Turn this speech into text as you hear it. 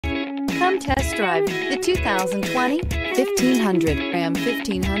Come test drive the 2020 1500. Ram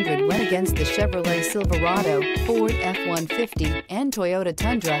 1500 went against the Chevrolet Silverado, Ford F-150, and Toyota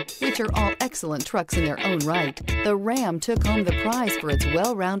Tundra, which are all excellent trucks in their own right. The Ram took home the prize for its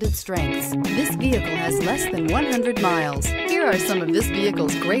well-rounded strengths. This vehicle has less than 100 miles. Here are some of this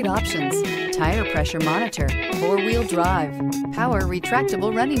vehicle's great options: tire pressure monitor, four-wheel drive, power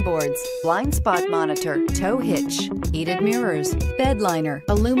retractable running boards, blind spot monitor, tow hitch, heated mirrors, bed liner,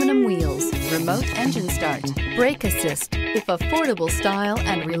 aluminum wheels, remote engine start, brake assist. If affordable style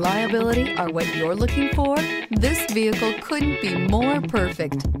and reliability are what you're looking for, this vehicle couldn't be more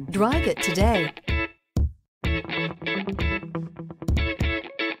perfect. Drive it today.